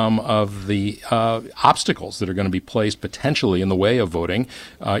given some of the obstacles that are going to be placed potentially in the way of voting,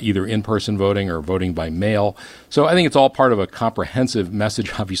 either in-person voting or voting by mail. So I think it's all part of a comprehensive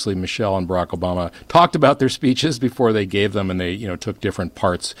message. Obviously, Michelle and Barack Obama talked about their speeches before they gave them, and they took different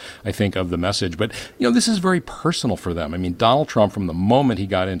parts, I think, of the message. But, this is very personal for them. I mean, Donald Trump, from the moment he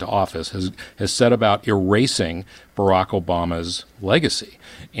got into office, has set about erasing Barack Obama's legacy.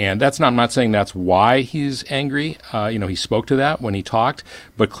 And I'm not saying that's why he's angry. He spoke to that when he talked,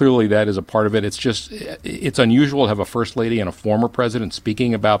 but clearly that is a part of it. It's unusual to have a first lady and a former president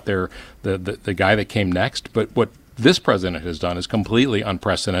speaking about the guy that came next. But what this president has done is completely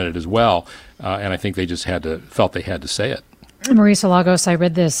unprecedented as well. And I think they just felt they had to say it. Marisa Lagos, I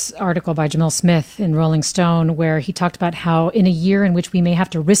read this article by Jamil Smith in Rolling Stone where he talked about how in a year in which we may have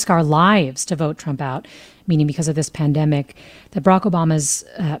to risk our lives to vote Trump out, meaning because of this pandemic, that Barack Obama's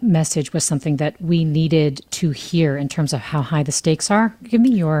message was something that we needed to hear in terms of how high the stakes are. Give me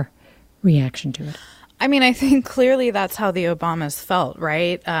your reaction to it. I mean, I think clearly that's how the Obamas felt,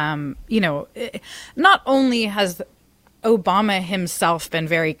 right? Not only has Obama himself been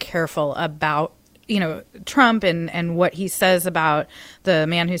very careful about Trump and what he says about the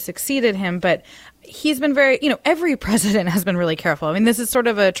man who succeeded him, but he's been very, every president has been really careful. I mean, this is sort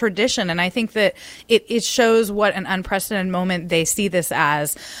of a tradition, and I think that it shows what an unprecedented moment they see this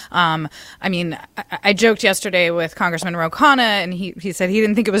as. I joked yesterday with Congressman Ro Khanna, and he said he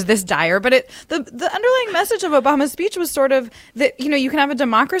didn't think it was this dire, but the underlying message of Obama's speech was sort of that, you can have a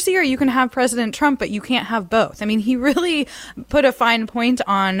democracy or you can have President Trump, but you can't have both. I mean, he really put a fine point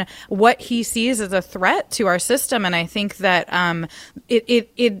on what he sees as a threat to our system, and I think that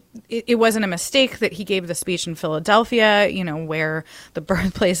it wasn't a mistake that he gave the speech in Philadelphia, where the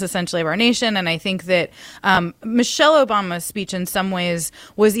birthplace essentially of our nation. And I think that Michelle Obama's speech in some ways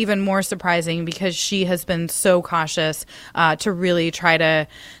was even more surprising because she has been so cautious to really try to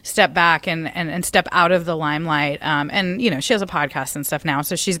step back and step out of the limelight. She has a podcast and stuff now,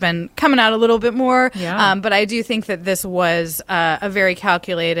 so she's been coming out a little bit more. Yeah. But I do think that this was a very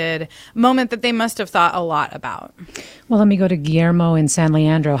calculated moment that they must have thought a lot about. Well, let me go to Guillermo in San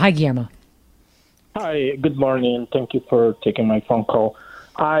Leandro. Hi, Guillermo. Hi, good morning. Thank you for taking my phone call.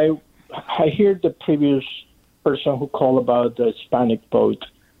 I hear the previous person who called about the Hispanic vote,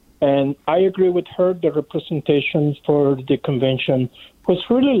 and I agree with her. The representation for the convention was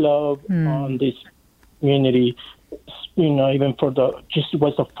really low on this community. Even for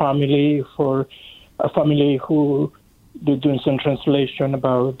was a family who they're doing some translation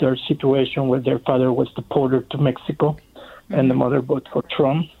about their situation where their father was deported to Mexico, and the mother voted for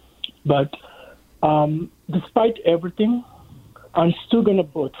Trump, but. Despite everything, I'm still going to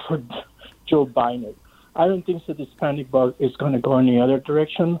vote for Joe Biden. I don't think the Hispanic vote is going to go any other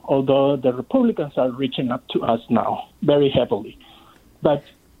direction, although the Republicans are reaching up to us now very heavily. But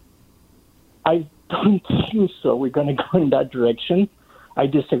I don't think so. We're going to go in that direction. I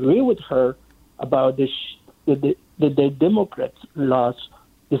disagree with her about the Democrats lost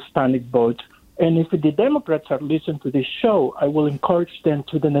the Hispanic vote. And if the Democrats are listening to this show, I will encourage them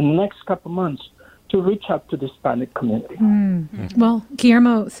to, in the next couple of months, to reach out to the Hispanic community. Well,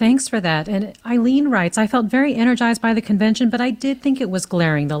 Guillermo, thanks for that. And Eileen writes, I felt very energized by the convention, but I did think it was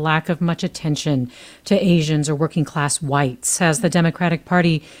glaring, the lack of much attention to Asians or working class whites. Has the Democratic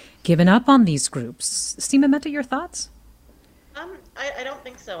Party given up on these groups? Seema Mehta, your thoughts? I don't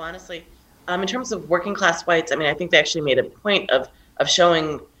think so, honestly. In terms of working class whites, I think they actually made a point of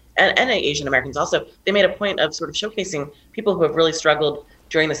showing and Asian Americans also, they made a point of sort of showcasing people who have really struggled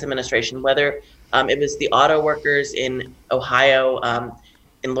during this administration, whether it was the auto workers in Ohio,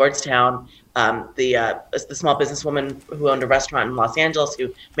 in Lordstown, the small businesswoman who owned a restaurant in Los Angeles,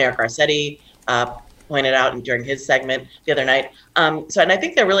 who Mayor Garcetti pointed out during his segment the other night. And I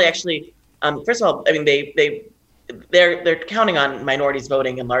think they're really actually, first of all, I mean, they're counting on minorities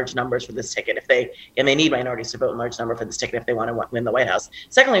voting in large numbers for this ticket and they need minorities to vote in large number for this ticket if they want to win the White House.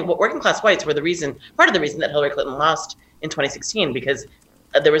 Secondly, working class whites were part of the reason that Hillary Clinton lost in 2016, because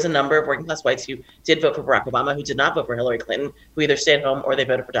there was a number of working class whites who did vote for Barack Obama, who did not vote for Hillary Clinton, who either stayed home or they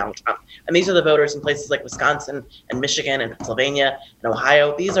voted for Donald Trump. And these are the voters in places like Wisconsin and Michigan and Pennsylvania and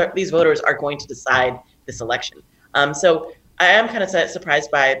Ohio. These voters are going to decide this election. So I am kind of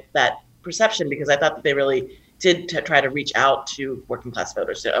surprised by that perception, because I thought that they really did try to reach out to working class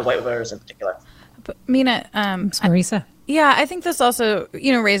voters, white voters in particular. But Mina, Marisa. Yeah, I think this also,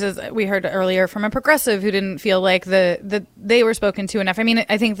 raises, we heard earlier from a progressive who didn't feel like that they were spoken to enough. I mean,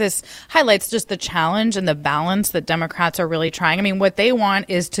 I think this highlights just the challenge and the balance that Democrats are really trying. I mean, what they want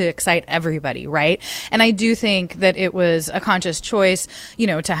is to excite everybody, right? And I do think that it was a conscious choice,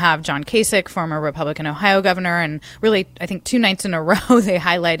 to have John Kasich, former Republican Ohio governor, and really, I think 2 nights in a row, they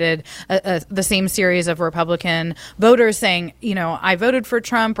highlighted the same series of Republican voters saying, I voted for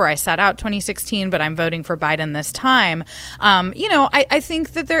Trump, or I sat out 2016, but I'm voting for Biden this time. I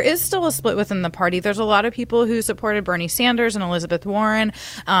think that there is still a split within the party. There's a lot of people who supported Bernie Sanders and Elizabeth Warren,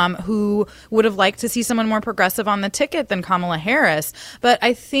 who would have liked to see someone more progressive on the ticket than Kamala Harris. But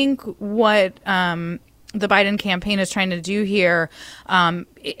I think what the Biden campaign is trying to do here, and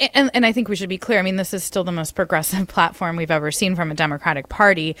I think we should be clear, I mean, this is still the most progressive platform we've ever seen from a Democratic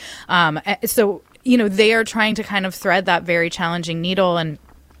Party. So, they are trying to kind of thread that very challenging needle. And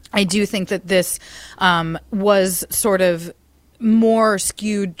I do think that this was sort of more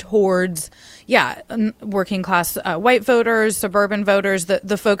skewed towards, working class white voters, suburban voters,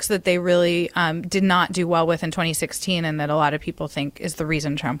 the folks that they really did not do well with in 2016, and that a lot of people think is the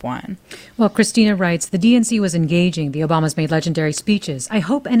reason Trump won. Well, Christina writes, the DNC was engaging. The Obamas made legendary speeches. I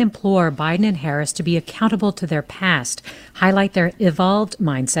hope and implore Biden and Harris to be accountable to their past, highlight their evolved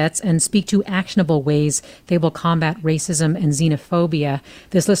mindsets, and speak to actionable ways they will combat racism and xenophobia.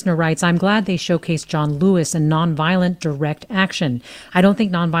 This listener writes, I'm glad they showcased John Lewis and nonviolent direct action. I don't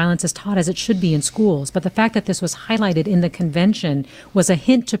think nonviolence is taught as it should be in schools, but the fact that this was highlighted in the convention was a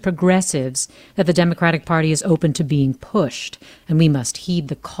hint to progressives that the Democratic Party is open to being pushed, and we must heed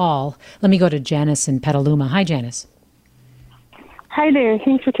the call. Let me go to Janice in Petaluma. Hi, Janice. Hi there.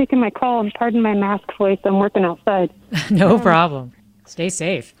 Thanks for taking my call, and pardon my mask voice. I'm working outside. No problem. Stay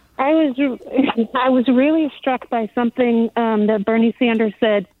safe. I was really struck by something that Bernie Sanders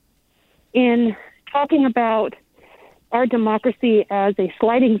said in talking about our democracy as a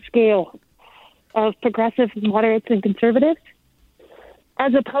sliding scale of progressive, moderates, and conservatives,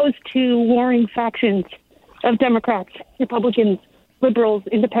 as opposed to warring factions of Democrats, Republicans, liberals,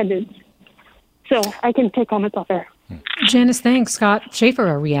 independents. So I can take comments off there. Janice, thanks. Scott Schaefer,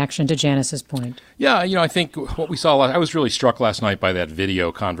 a reaction to Janice's point. Yeah, I think what we saw, I was really struck last night by that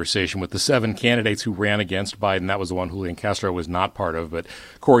video conversation with the 7 candidates who ran against Biden. That was the one Julian Castro was not part of, but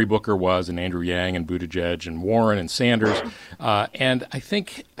Cory Booker was, and Andrew Yang, and Buttigieg, and Warren, and Sanders. And I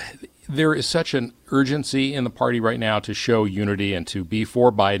think there is such an urgency in the party right now to show unity and to be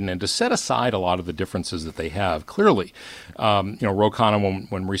for Biden and to set aside a lot of the differences that they have. Clearly, Ro Khanna,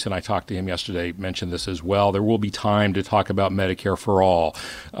 when Marisa and I talked to him yesterday, mentioned this as well. There will be time to talk about Medicare for all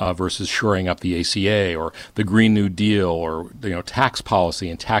versus shoring up the ACA or the Green New Deal or tax policy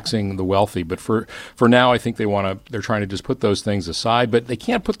and taxing the wealthy. But for now, I think they're trying to just put those things aside. But they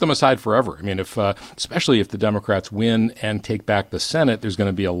can't put them aside forever. I mean, especially if the Democrats win and take back the Senate, there's going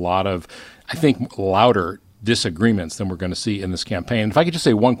to be a lot of, I think, louder disagreements than we're going to see in this campaign. If I could just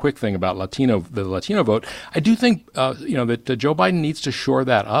say one quick thing about the Latino vote, I do think that Joe Biden needs to shore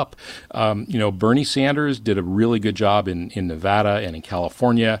that up. Bernie Sanders did a really good job in Nevada and in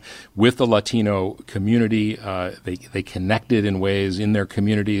California with the Latino community. They connected in ways in their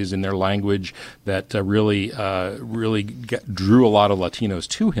communities, in their language that really drew a lot of Latinos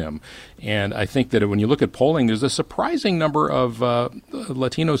to him. And I think that when you look at polling, there's a surprising number of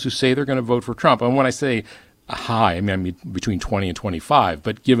Latinos who say they're going to vote for Trump. And when I say high, I mean between 20 and 25.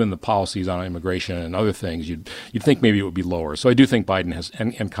 But given the policies on immigration and other things, you'd think maybe it would be lower. So I do think Biden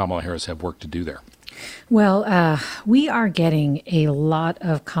and Kamala Harris have work to do there. Well, we are getting a lot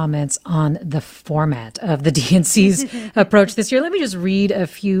of comments on the format of the DNC's approach this year. Let me just read a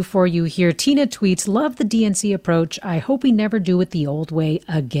few for you here. Tina tweets, "Love the DNC approach. I hope we never do it the old way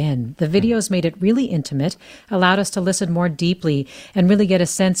again. The videos made it really intimate, allowed us to listen more deeply and really get a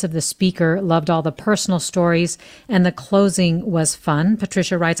sense of the speaker. Loved all the personal stories, and the closing was fun."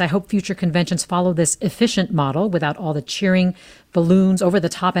 Patricia writes, "I hope future conventions follow this efficient model without all the cheering, balloons,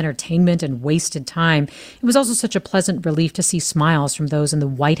 over-the-top entertainment, and wasted time. It was also such a pleasant relief to see smiles from those in the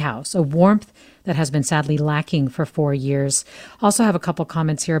White House, a warmth that has been sadly lacking for 4 years." Also have a couple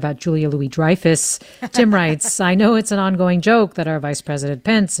comments here about Julia Louis-Dreyfus. Tim writes, "I know it's an ongoing joke that our Vice President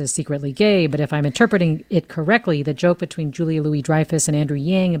Pence is secretly gay, but if I'm interpreting it correctly, the joke between Julia Louis-Dreyfus and Andrew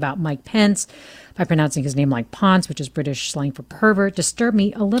Yang about Mike Pence, by pronouncing his name like Ponce, which is British slang for pervert, disturbed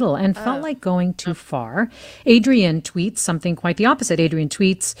me a little and felt like going too far." Adrian tweets something quite the opposite. Adrian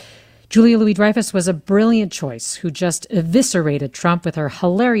tweets, "Julia Louis-Dreyfus was a brilliant choice who just eviscerated Trump with her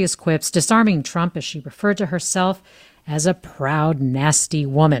hilarious quips, disarming Trump as she referred to herself as a proud, nasty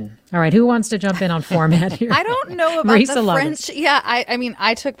woman." All right, who wants to jump in on format here? I don't know about Marisa the Loves. French. Yeah, I mean,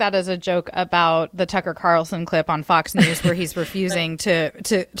 I took that as a joke about the Tucker Carlson clip on Fox News where he's refusing to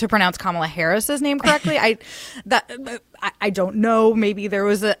pronounce Kamala Harris's name correctly. I don't know. Maybe there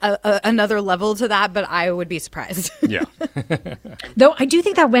was another level to that, but I would be surprised. Yeah. Though I do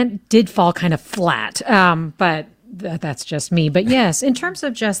think that did fall kind of flat, but that's just me. But yes, in terms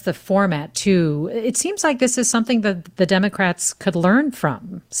of just the format, too, it seems like this is something that the Democrats could learn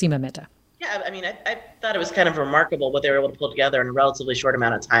from. Seema Mehta. Yeah, I mean, I thought it was kind of remarkable what they were able to pull together in a relatively short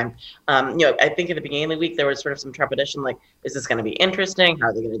amount of time. I think at the beginning of the week, there was sort of some trepidation, like, is this going to be interesting? How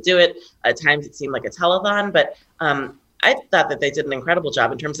are they going to do it? At times it seemed like a telethon, but I thought that they did an incredible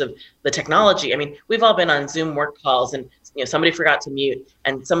job in terms of the technology. I mean, we've all been on Zoom work calls and, somebody forgot to mute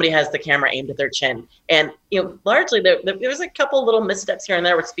and somebody has the camera aimed at their chin. And, largely there was a couple little missteps here and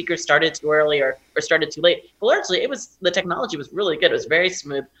there where speakers started too early or started too late. But largely the technology was really good. It was very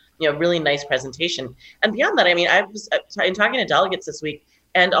smooth, really nice presentation. And beyond that, I mean, I was talking to delegates this week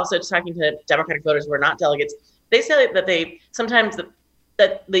and also talking to Democratic voters who are not delegates. They say that sometimes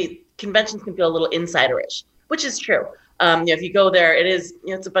that the conventions can feel a little insiderish, which is true. If you go there, it is,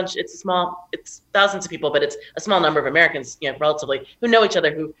 it's thousands of people, but it's a small number of Americans, relatively, who know each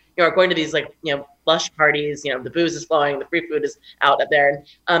other, who, are going to these lush parties, the booze is flowing, the free food is out there.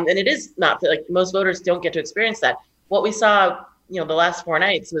 And it is not like most voters don't get to experience that. What we saw, the last 4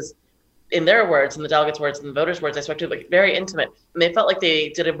 nights was, in their words, in the delegates' words, and the voters' words I spoke to, like, very intimate. And they felt like they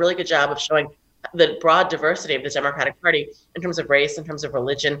did a really good job of showing the broad diversity of the Democratic Party in terms of race, in terms of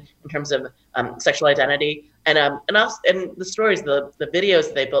religion, in terms of sexual identity, and the stories, the videos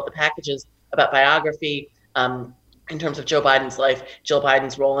that they built, the packages about biography, in terms of Joe Biden's life, Jill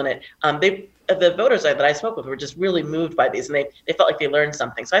Biden's role in it. The voters that I spoke with were just really moved by these, and they felt like they learned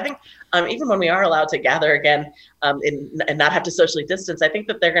something. So I think even when we are allowed to gather again and not have to socially distance, I think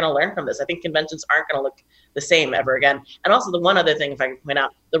that they're going to learn from this. I think conventions aren't going to look the same ever again. And also the one other thing, if I can point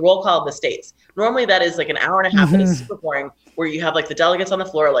out, the roll call of the states. Normally that is like an hour and a half, and it's super boring, where you have like the delegates on the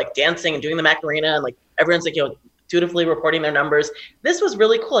floor, like dancing and doing the Macarena, and like everyone's like, dutifully reporting their numbers. This was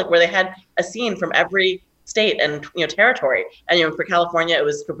really cool, like where they had a scene from every state and territory. And for California, it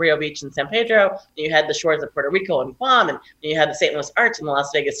was Cabrillo Beach and San Pedro. You had the shores of Puerto Rico and Guam, and you had the St. Louis Arch and the Las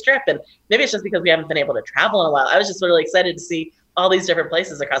Vegas Strip. And maybe it's just because we haven't been able to travel in a while. I was just really excited to see all these different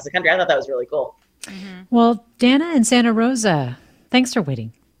places across the country. I thought that was really cool. Mm-hmm. Well, Dana in Santa Rosa, thanks for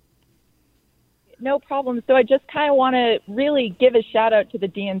waiting. No problem. So I just kind of want to really give a shout out to the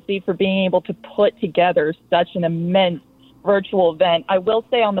DNC for being able to put together such an immense virtual event. I will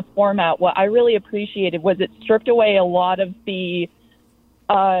say on the format, what I really appreciated was it stripped away a lot of the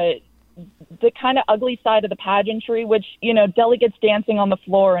kind of ugly side of the pageantry, which, delegates dancing on the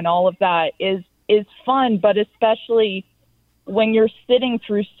floor and all of that is fun, but especially when you're sitting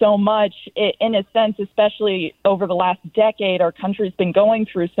through so much, in a sense, especially over the last decade, our country's been going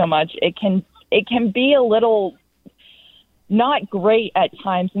through so much, it can be a little not great at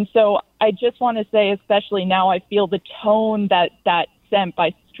times. And so I just want to say, especially now, I feel the tone that sent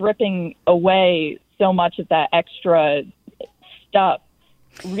by stripping away so much of that extra stuff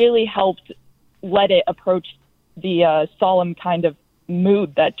really helped let it approach the solemn kind of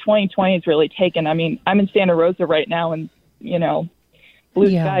mood that 2020 has really taken. I mean, I'm in Santa Rosa right now, and, blue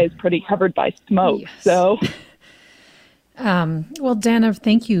sky is pretty covered by smoke. Yes. So... well, Dana,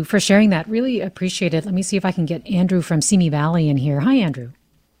 thank you for sharing that. Really appreciate it. Let me see if I can get Andrew from Simi Valley in here. Hi, Andrew.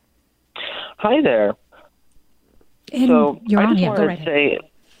 Hi there. And so you're I on just here. wanted Go right to say,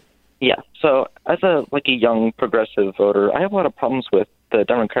 so as a young progressive voter, I have a lot of problems with the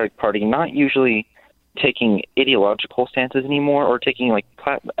Democratic Party not usually taking ideological stances anymore, or taking like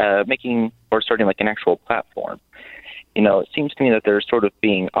making or starting like an actual platform. You know, it seems to me that they're sort of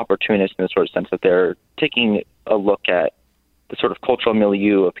being opportunists in the sort of sense that they're taking a look at the sort of cultural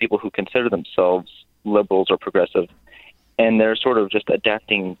milieu of people who consider themselves liberals or progressive, and they're sort of just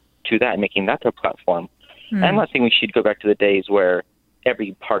adapting to that and making that their platform. I'm not saying we should go back to the days where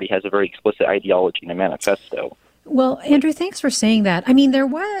every party has a very explicit ideology and a manifesto. Well, Andrew, thanks for saying that. I mean,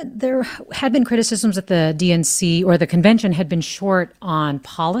 there had been criticisms that the DNC or the convention had been short on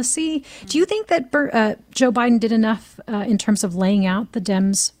policy. Do you think that Joe Biden did enough in terms of laying out the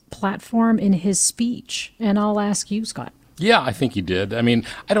Dems' platform in his speech? And I'll ask you, Scott. Yeah, I think he did. I mean,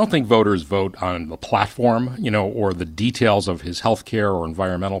 I don't think voters vote on the platform, or the details of his health care or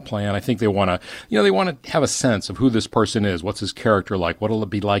environmental plan. I think they want to, have a sense of who this person is. What's his character like? What'll it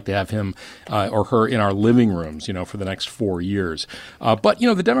be like to have him or her in our living rooms, for the next 4 years? But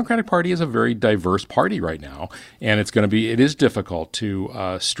the Democratic Party is a very diverse party right now, and it is difficult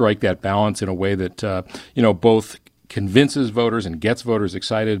to strike that balance in a way that, both convinces voters and gets voters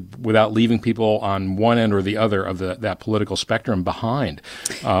excited without leaving people on one end or the other of that political spectrum behind.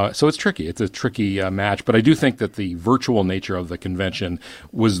 So it's tricky. It's a tricky match. But I do think that the virtual nature of the convention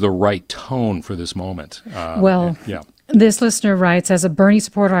was the right tone for this moment. This listener writes, as a Bernie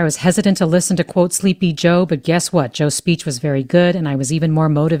supporter, I was hesitant to listen to, quote, Sleepy Joe, but guess what? Joe's speech was very good, and I was even more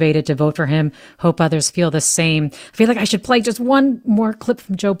motivated to vote for him. Hope others feel the same. I feel like I should play just one more clip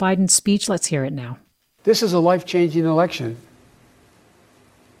from Joe Biden's speech. Let's hear it now. This is a life-changing election.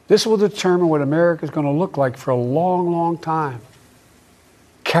 This will determine what America is going to look like for a long, long time.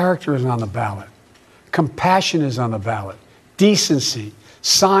 Character is on the ballot. Compassion is on the ballot. Decency,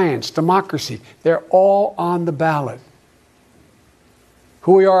 science, democracy, they're all on the ballot.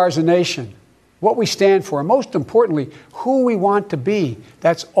 Who we are as a nation, what we stand for, and most importantly, who we want to be,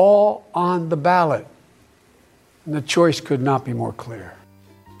 that's all on the ballot. And the choice could not be more clear.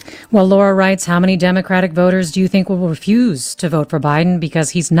 Well, Laura writes, how many Democratic voters do you think will refuse to vote for Biden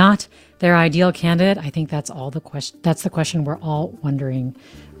because he's not their ideal candidate? I think that's the question we're all wondering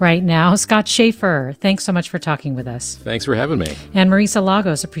right now. Scott Schaefer, thanks so much for talking with us. Thanks for having me. And Marisa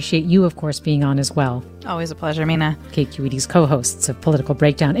Lagos, appreciate you, of course, being on as well. Always a pleasure, Mina. KQED's co-hosts of Political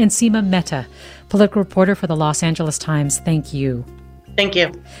Breakdown. And Seema Mehta, political reporter for the Los Angeles Times. Thank you. Thank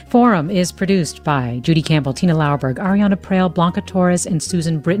you. Forum is produced by Judy Campbell, Tina Lauerberg, Ariana Prale, Blanca Torres, and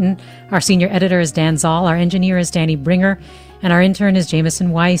Susan Britton. Our senior editor is Dan Zoll. Our engineer is Danny Bringer. And our intern is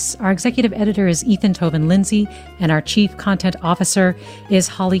Jameson Weiss. Our executive editor is Ethan Tobin-Lindsay. And our chief content officer is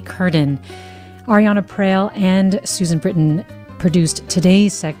Holly Curden. Ariana Prale and Susan Britton produced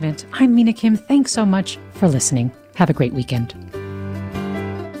today's segment. I'm Mina Kim. Thanks so much for listening. Have a great weekend.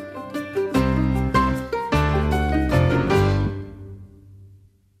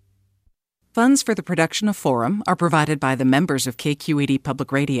 Funds for the production of Forum are provided by the members of KQED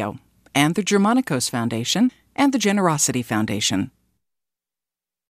Public Radio and the Germanicos Foundation and the Generosity Foundation.